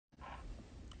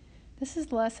This is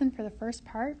the lesson for the first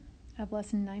part of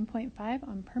lesson 9.5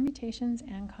 on permutations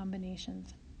and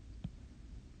combinations.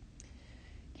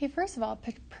 Okay, first of all,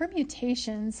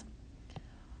 permutations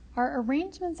are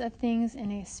arrangements of things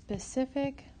in a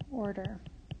specific order.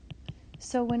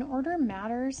 So when order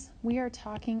matters, we are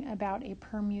talking about a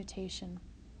permutation.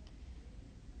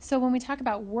 So when we talk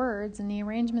about words and the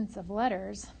arrangements of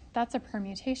letters, that's a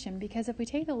permutation, because if we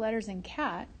take the letters in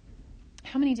cat,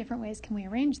 how many different ways can we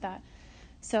arrange that?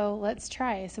 So let's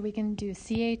try. So we can do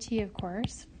CAT, of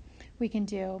course. We can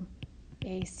do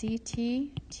ACT,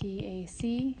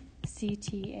 TAC,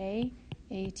 CTA,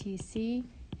 ATC,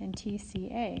 and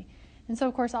TCA. And so,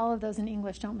 of course, all of those in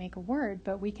English don't make a word,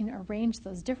 but we can arrange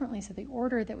those differently so the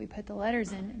order that we put the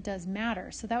letters in does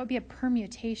matter. So that would be a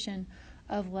permutation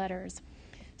of letters.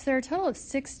 So there are a total of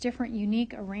 6 different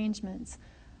unique arrangements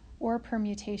or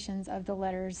permutations of the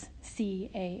letters C,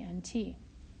 A, and T.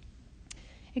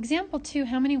 Example 2,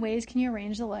 how many ways can you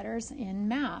arrange the letters in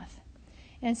math?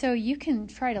 And so you can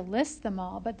try to list them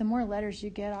all, but the more letters you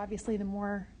get, obviously, the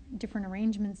more different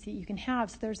arrangements that you can have.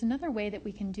 So there's another way that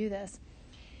we can do this.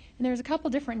 And there's a couple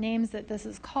different names that this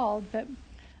is called, but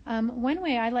one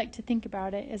way I like to think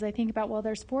about it is I think about, well,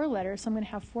 there's 4 letters, so I'm going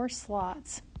to have 4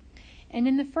 slots. And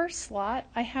in the first slot,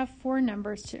 I have 4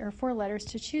 letters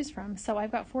to choose from. So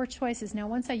I've got 4 choices. Now,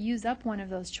 once I use up one of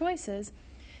those choices,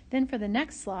 then for the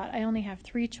next slot, I only have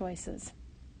 3 choices.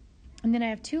 And then I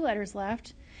have 2 letters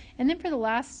left. And then for the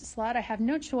last slot, I have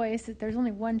no choice. There's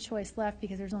only 1 choice left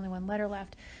because there's only 1 letter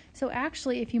left. So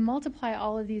actually, if you multiply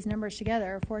all of these numbers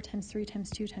together, 4 times 3 times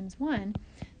 2 times 1,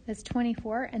 that's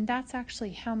 24. And that's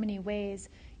actually how many ways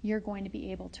you're going to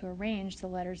be able to arrange the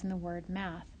letters in the word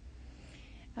math.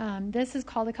 This is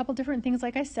called a couple different things,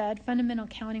 like I said. Fundamental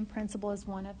counting principle is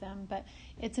one of them, but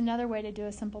it's another way to do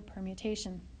a simple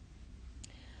permutation.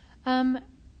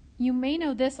 You may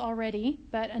know this already,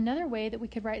 but another way that we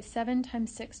could write 7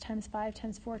 times 6 times 5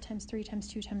 times 4 times 3 times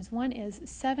 2 times 1 is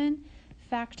 7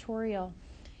 factorial.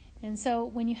 And so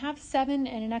when you have 7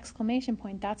 and an exclamation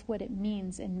point, that's what it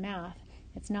means in math.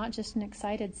 It's not just an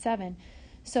excited 7.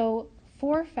 So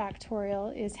 4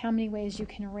 factorial is how many ways you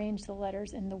can arrange the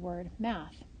letters in the word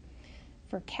math.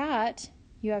 For cat,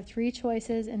 you have 3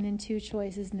 choices and then 2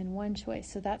 choices and then 1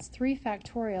 choice. So that's 3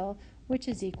 factorial, which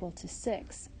is equal to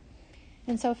 6.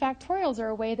 And so factorials are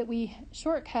a way that we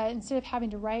shortcut instead of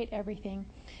having to write everything.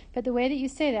 But the way that you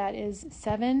say that is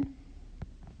 7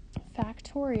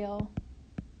 factorial.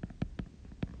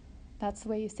 That's the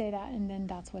way you say that, and then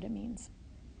that's what it means.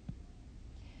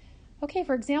 Okay,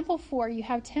 for example 4, you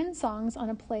have 10 songs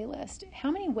on a playlist. How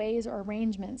many ways or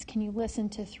arrangements can you listen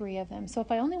to 3 of them? So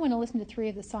if I only want to listen to 3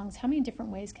 of the songs, how many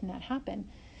different ways can that happen?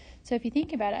 So if you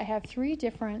think about it, I have 3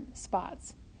 different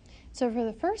spots. So for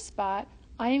the first spot,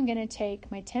 I am going to take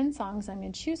my 10 songs, I'm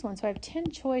going to choose one. So I have 10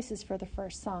 choices for the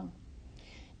first song.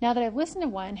 Now that I've listened to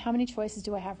one, how many choices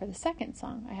do I have for the second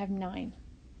song? I have 9.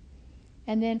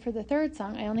 And then for the third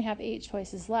song, I only have 8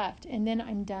 choices left. And then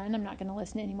I'm done. I'm not going to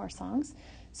listen to any more songs.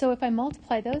 So if I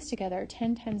multiply those together,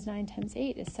 10 times 9 times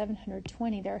 8 is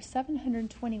 720. There are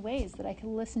 720 ways that I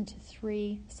can listen to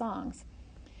 3 songs.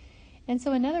 And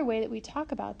so another way that we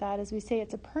talk about that is we say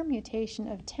it's a permutation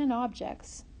of 10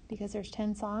 objects, because there's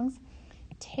 10 songs,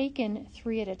 taken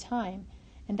 3 at a time.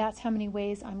 And that's how many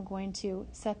ways I'm going to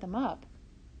set them up.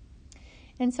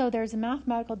 And so there's a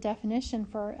mathematical definition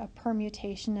for a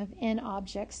permutation of n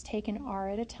objects taken r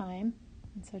at a time.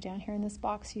 And so down here in this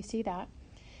box, you see that.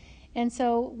 And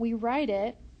so we write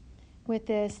it with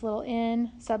this little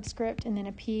n subscript and then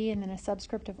a p and then a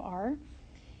subscript of r.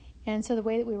 And so the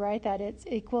way that we write that, it's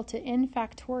equal to n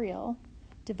factorial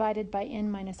divided by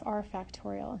n minus r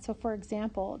factorial. And so, for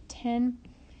example, 10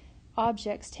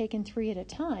 objects taken 3 at a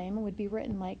time would be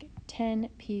written like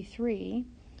 10p3.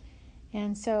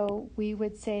 And so we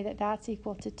would say that that's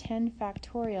equal to 10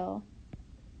 factorial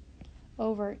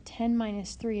over 10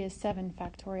 minus 3 is 7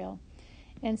 factorial.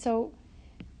 And so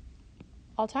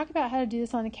I'll talk about how to do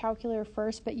this on a calculator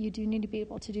first, but you do need to be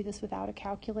able to do this without a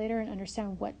calculator and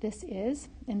understand what this is.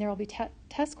 And there will be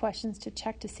test questions to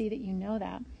check to see that you know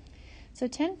that. So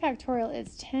 10 factorial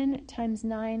is 10 times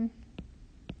 9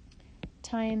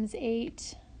 times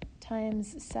 8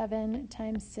 times 7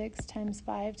 times 6 times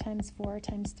 5 times 4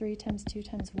 times 3 times 2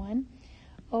 times 1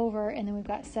 over, and then we've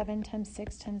got 7 times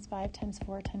 6 times 5 times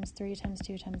 4 times 3 times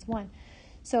 2 times 1.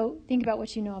 So think about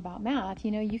what you know about math. You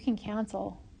know, you can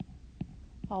cancel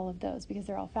all of those because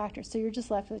they're all factors. So you're just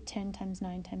left with 10 times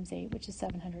 9 times 8, which is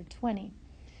 720.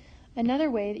 Another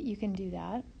way that you can do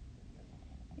that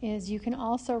is you can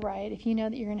also write, if you know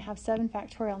that you're going to have 7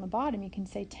 factorial on the bottom, you can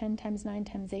say 10 times 9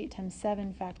 times 8 times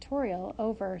 7 factorial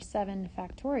over 7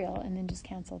 factorial, and then just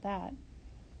cancel that.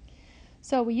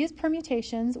 So we use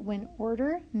permutations when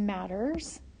order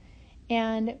matters,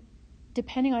 and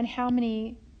depending on how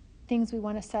many things we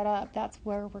want to set up, that's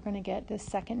where we're going to get this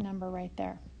second number right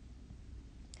there.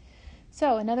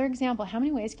 So another example, how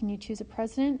many ways can you choose a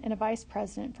president and a vice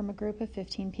president from a group of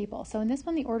 15 people? So in this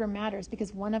one, the order matters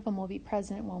because one of them will be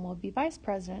president, one will be vice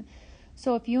president.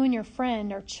 So if you and your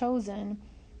friend are chosen,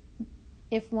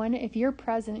 if you're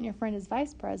president and your friend is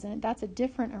vice president, that's a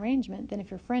different arrangement than if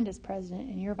your friend is president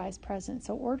and you're vice president.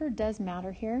 So order does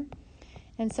matter here.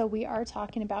 And so we are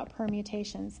talking about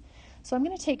permutations. So I'm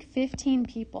going to take 15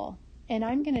 people and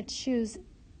I'm going to choose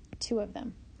 2 of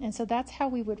them. And so that's how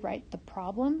we would write the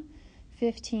problem,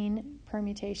 15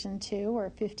 permutation 2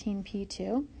 or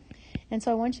 15P2. And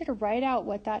so I want you to write out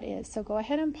what that is. So go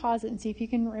ahead and pause it and see if you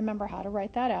can remember how to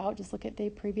write that out. Just look at the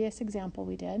previous example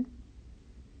we did.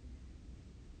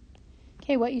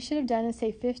 Okay, what you should have done is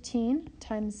say 15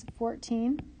 times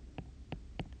 14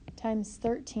 times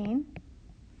 13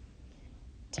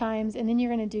 times, and then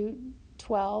you're going to do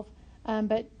 12.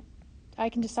 But I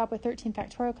can just stop with 13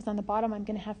 factorial because on the bottom I'm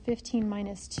going to have 15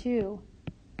 minus 2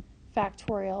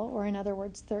 factorial, or in other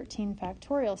words, 13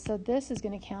 factorial. So this is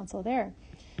going to cancel there.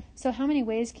 So how many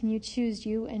ways can you choose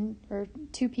or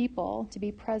 2 people to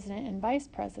be president and vice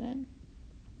president?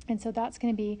 And so that's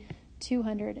going to be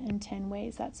 210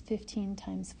 ways. That's 15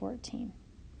 times 14.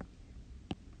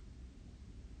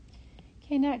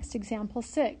 Okay, next, example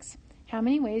 6. How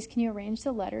many ways can you arrange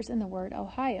the letters in the word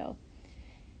Ohio?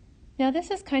 Now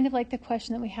this is kind of like the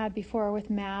question that we had before with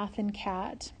math and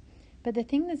cat. But the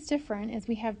thing that's different is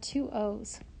we have 2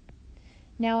 O's.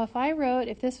 Now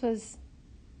if this was,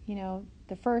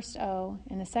 the first O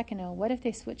and the second O, what if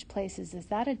they switch places? Is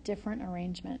that a different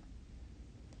arrangement?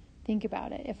 Think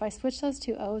about it. If I switch those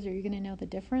 2 O's, are you going to know the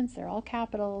difference? They're all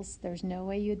capitals. There's no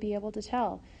way you'd be able to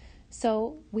tell.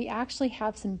 So we actually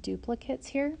have some duplicates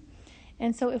here.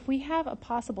 And so if we have a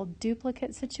possible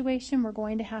duplicate situation, we're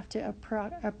going to have to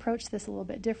approach this a little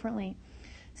bit differently.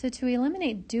 So to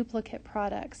eliminate duplicate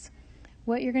products,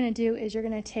 what you're going to do is you're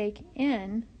going to take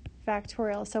n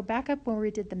factorial. So back up when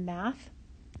we did the math.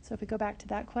 So if we go back to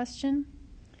that question,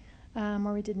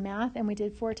 where we did math and we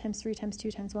did 4 times 3 times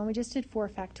 2 times 1, we just did 4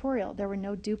 factorial. There were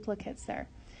no duplicates there.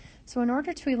 So in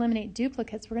order to eliminate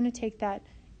duplicates, we're going to take that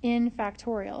n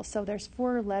factorial. So there's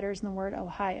 4 letters in the word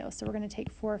Ohio. So we're going to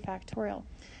take 4 factorial.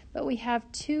 But we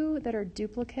have 2 that are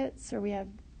duplicates, or we have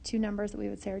 2 numbers that we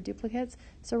would say are duplicates.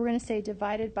 So we're going to say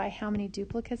divided by how many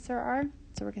duplicates there are.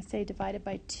 So we're going to say divided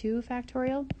by 2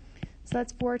 factorial. So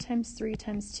that's 4 times 3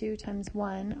 times 2 times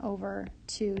 1 over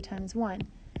 2 times 1.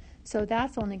 So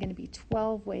that's only going to be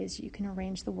 12 ways you can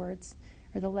arrange the words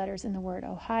or the letters in the word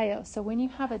Ohio. So when you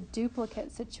have a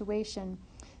duplicate situation,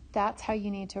 that's how you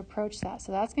need to approach that.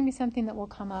 So that's going to be something that will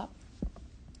come up.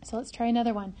 So let's try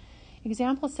another one.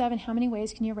 Example 7, how many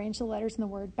ways can you arrange the letters in the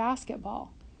word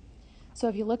basketball? So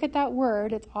if you look at that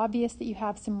word, it's obvious that you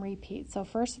have some repeats. So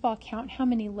first of all, count how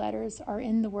many letters are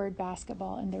in the word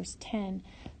basketball, and there's 10.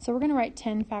 So we're going to write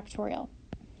 10 factorial.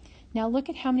 Now look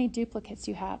at how many duplicates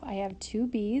you have. I have 2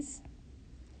 B's,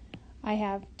 I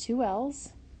have 2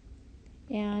 L's,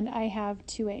 and I have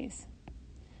 2 A's.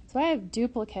 So I have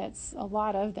duplicates, a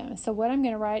lot of them. So what I'm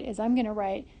going to write is I'm going to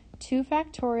write 2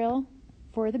 factorial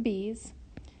for the B's,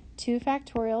 2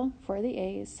 factorial for the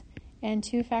A's, and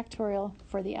 2 factorial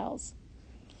for the L's.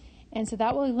 And so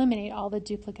that will eliminate all the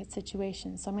duplicate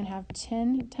situations. So I'm going to have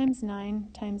 10 times 9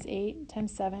 times 8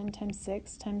 times 7 times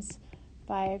 6 times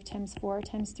 5 times 4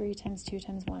 times 3 times 2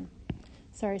 times 1.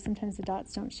 Sorry, sometimes the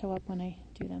dots don't show up when I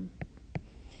do them.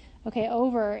 Okay,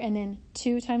 over, and then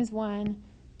 2 times 1,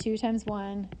 2 times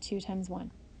 1, 2 times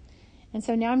 1. And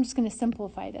so now I'm just going to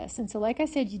simplify this. And so like I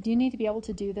said, you do need to be able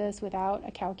to do this without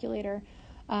a calculator.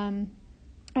 I'm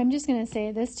just going to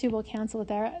say this 2 will cancel with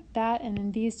that, and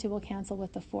then these 2 will cancel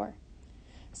with the 4.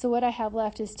 So what I have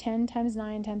left is 10 times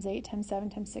 9 times 8 times 7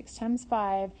 times 6 times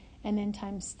 5, and then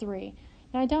times 3.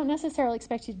 Now, I don't necessarily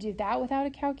expect you to do that without a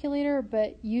calculator,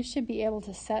 but you should be able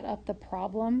to set up the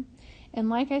problem. And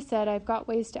like I said, I've got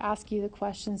ways to ask you the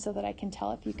question so that I can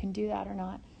tell if you can do that or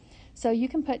not. So you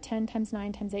can put 10 times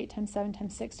 9 times 8 times 7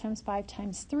 times 6 times 5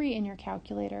 times 3 in your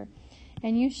calculator,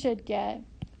 and you should get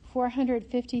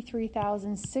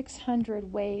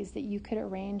 453,600 ways that you could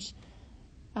arrange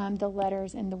the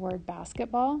letters in the word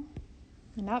basketball.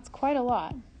 And that's quite a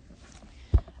lot.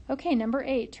 Okay, number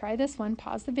 8, try this one.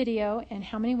 Pause the video. And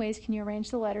how many ways can you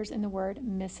arrange the letters in the word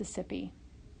Mississippi?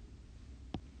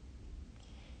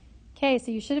 Okay,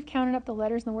 so you should have counted up the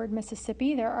letters in the word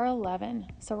Mississippi. There are 11.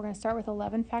 So we're going to start with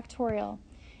 11 factorial.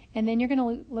 And then you're going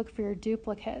to look for your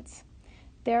duplicates.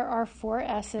 There are 4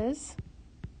 S's.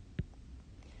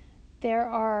 There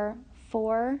are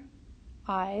 4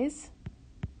 I's,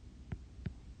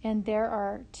 and there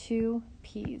are 2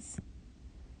 P's.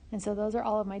 And so those are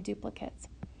all of my duplicates.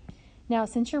 Now,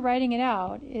 since you're writing it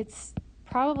out, it's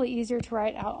probably easier to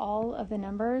write out all of the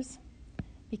numbers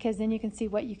because then you can see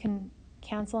what you can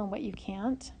cancel and what you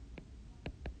can't.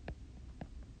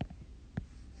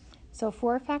 So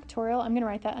 4 factorial, I'm going to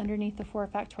write that underneath the 4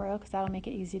 factorial because that'll make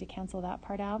it easy to cancel that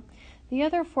part out. The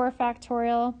other 4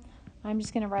 factorial, I'm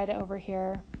just going to write it over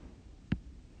here.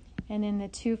 And then the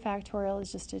 2 factorial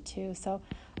is just a 2. So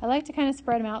I like to kind of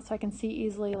spread them out so I can see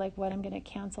easily like what I'm going to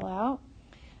cancel out.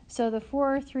 So the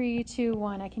 4, 3, 2,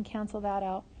 1, I can cancel that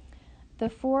out. The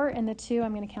 4 and the 2,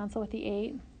 I'm going to cancel with the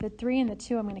 8. The 3 and the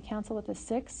 2, I'm going to cancel with the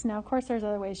 6. Now, of course, there's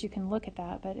other ways you can look at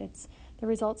that, but the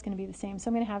result's going to be the same. So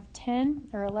I'm going to have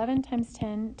 11 times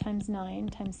 10 times 9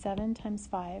 times 7 times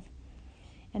 5.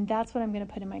 And that's what I'm going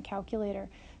to put in my calculator.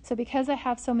 So because I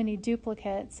have so many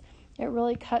duplicates, it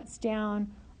really cuts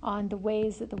down on the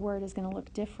ways that the word is going to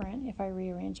look different if I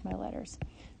rearrange my letters.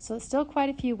 So it's still quite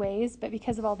a few ways, but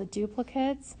because of all the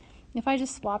duplicates, if I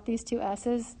just swap these 2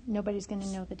 S's, nobody's going to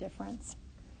know the difference.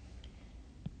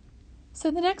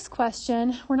 So the next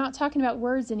question, we're not talking about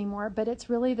words anymore, but it's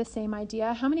really the same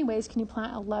idea. How many ways can you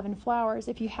plant 11 flowers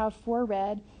if you have 4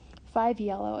 red, 5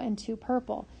 yellow, and 2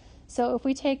 purple? So if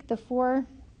we take the 4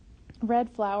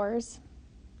 red flowers,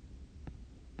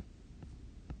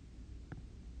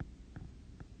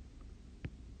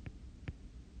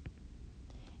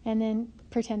 and then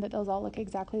pretend that those all look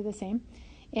exactly the same.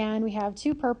 And we have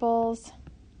 2 purples,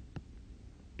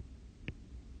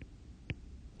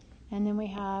 and then we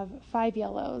have 5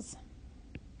 yellows.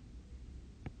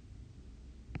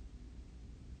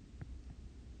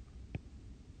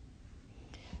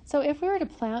 So if we were to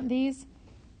plant these,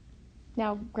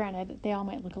 now granted, they all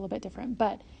might look a little bit different,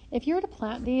 but if you were to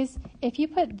plant these, if you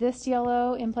put this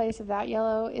yellow in place of that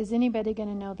yellow, is anybody going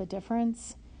to know the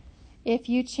difference? If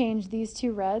you change these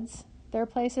 2 reds, their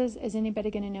places, is anybody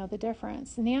going to know the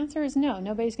difference? And the answer is no.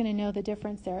 Nobody's going to know the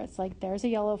difference there. It's like there's a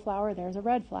yellow flower, there's a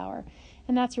red flower.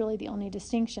 And that's really the only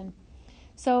distinction.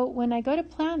 So when I go to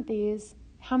plant these,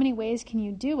 how many ways can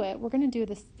you do it? We're going to do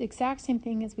the exact same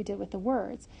thing as we did with the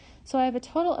words. So I have a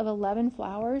total of 11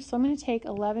 flowers. So I'm going to take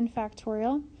 11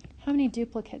 factorial. How many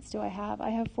duplicates do I have? I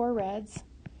have 4 reds.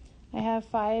 I have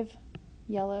 5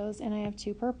 yellows, and I have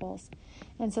 2 purples.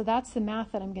 And so that's the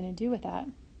math that I'm going to do with that.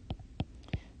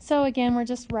 So again, we're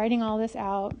just writing all this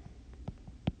out.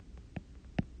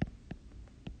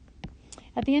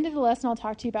 At the end of the lesson, I'll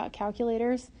talk to you about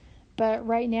calculators, but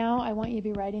right now I want you to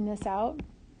be writing this out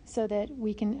so that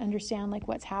we can understand like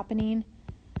what's happening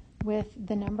with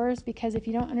the numbers, because if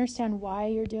you don't understand why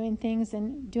you're doing things,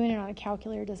 then doing it on a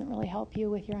calculator doesn't really help you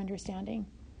with your understanding.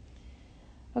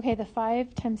 Okay, the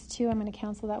 5 times 2, I'm going to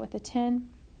cancel that with a 10.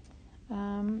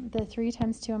 The 3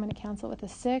 times 2, I'm going to cancel it with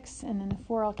a 6, and then the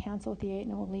 4 I'll cancel with the 8,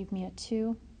 and it will leave me a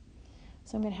 2.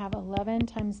 So I'm going to have 11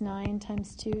 times 9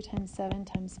 times 2 times 7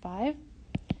 times 5.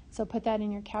 So put that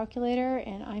in your calculator,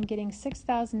 and I'm getting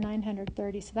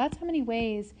 6,930. So that's how many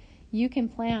ways you can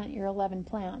plant your 11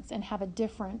 plants and have a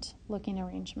different looking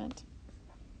arrangement.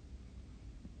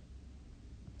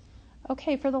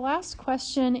 Okay, for the last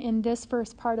question in this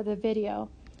first part of the video,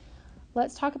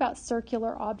 let's talk about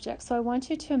circular objects. So I want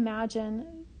you to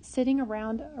imagine sitting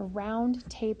around a round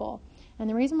table. And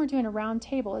the reason we're doing a round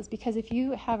table is because if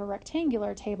you have a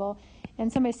rectangular table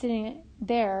and somebody's sitting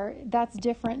there, that's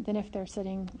different than if they're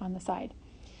sitting on the side.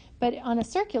 But on a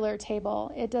circular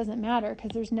table, it doesn't matter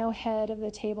because there's no head of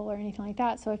the table or anything like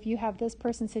that. So if you have this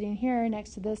person sitting here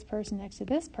next to this person, next to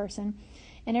this person,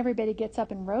 and everybody gets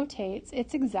up and rotates,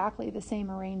 it's exactly the same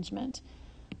arrangement.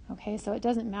 Okay, so it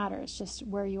doesn't matter. It's just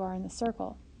where you are in the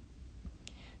circle.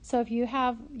 So if you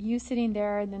have you sitting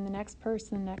there and then the next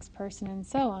person, and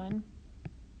so on,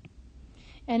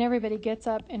 and everybody gets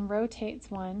up and rotates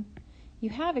one,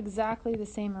 you have exactly the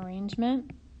same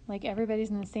arrangement. Like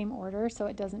everybody's in the same order, so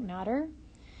it doesn't matter.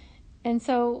 And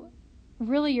so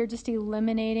really you're just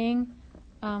eliminating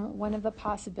one of the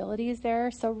possibilities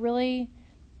there. So really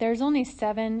there's only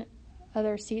 7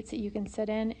 other seats that you can sit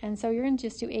in, and so you're going to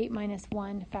just do 8 minus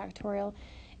 1 factorial.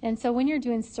 And so when you're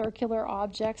doing circular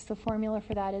objects, the formula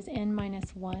for that is n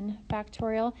minus 1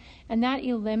 factorial, and that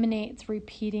eliminates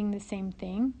repeating the same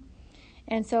thing.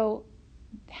 And so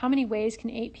how many ways can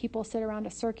 8 people sit around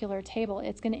a circular table?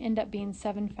 It's going to end up being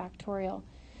 7 factorial.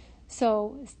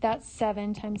 So that's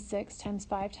 7 times 6 times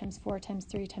 5 times 4 times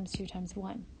 3 times 2 times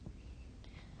 1.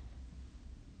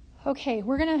 Okay,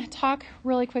 we're going to talk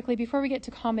really quickly before we get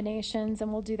to combinations,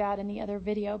 and we'll do that in the other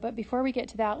video. But before we get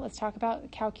to that, let's talk about a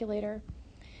calculator.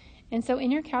 And so in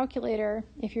your calculator,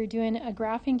 if you're doing a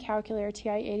graphing calculator,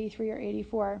 TI-83 or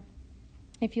 84,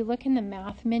 if you look in the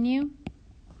math menu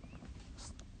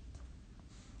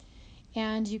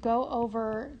and you go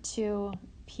over to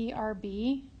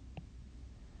PRB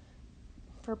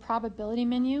for probability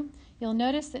menu, you'll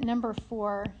notice that number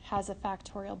 4 has a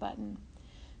factorial button.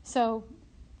 So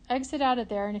exit out of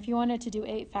there, and if you wanted to do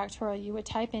 8 factorial, you would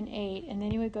type in 8, and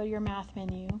then you would go to your math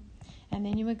menu, and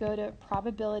then you would go to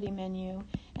probability menu,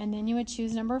 and then you would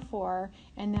choose number 4,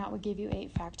 and that would give you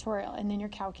 8 factorial, and then your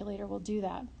calculator will do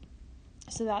that.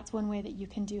 So that's one way that you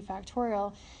can do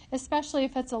factorial, especially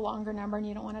if it's a longer number and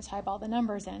you don't want to type all the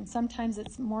numbers in. Sometimes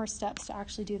it's more steps to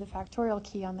actually do the factorial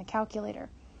key on the calculator.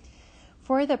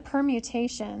 For the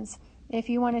permutations, if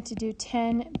you wanted to do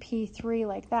 10p3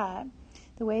 like that,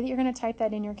 the way that you're going to type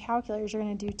that in your calculator is you're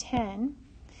going to do 10,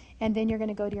 and then you're going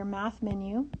to go to your math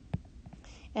menu,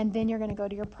 and then you're going to go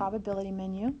to your probability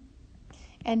menu,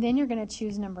 and then you're going to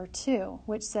choose number 2,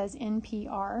 which says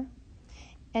NPR,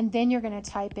 and then you're going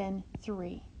to type in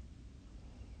 3.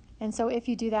 And so if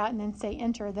you do that and then say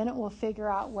enter, then it will figure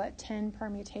out what 10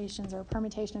 permutations or a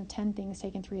permutation of 10 things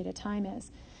taken 3 at a time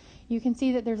is. You can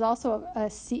see that there's also a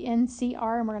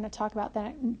NCR, and we're going to talk about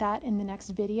that in the next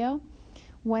video.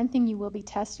 One thing you will be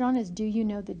tested on is, do you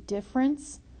know the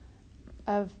difference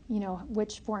of,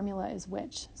 which formula is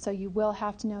which? So you will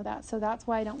have to know that. So that's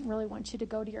why I don't really want you to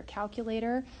go to your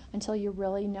calculator until you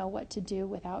really know what to do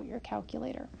without your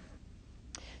calculator.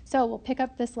 So we'll pick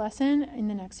up this lesson in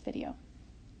the next video.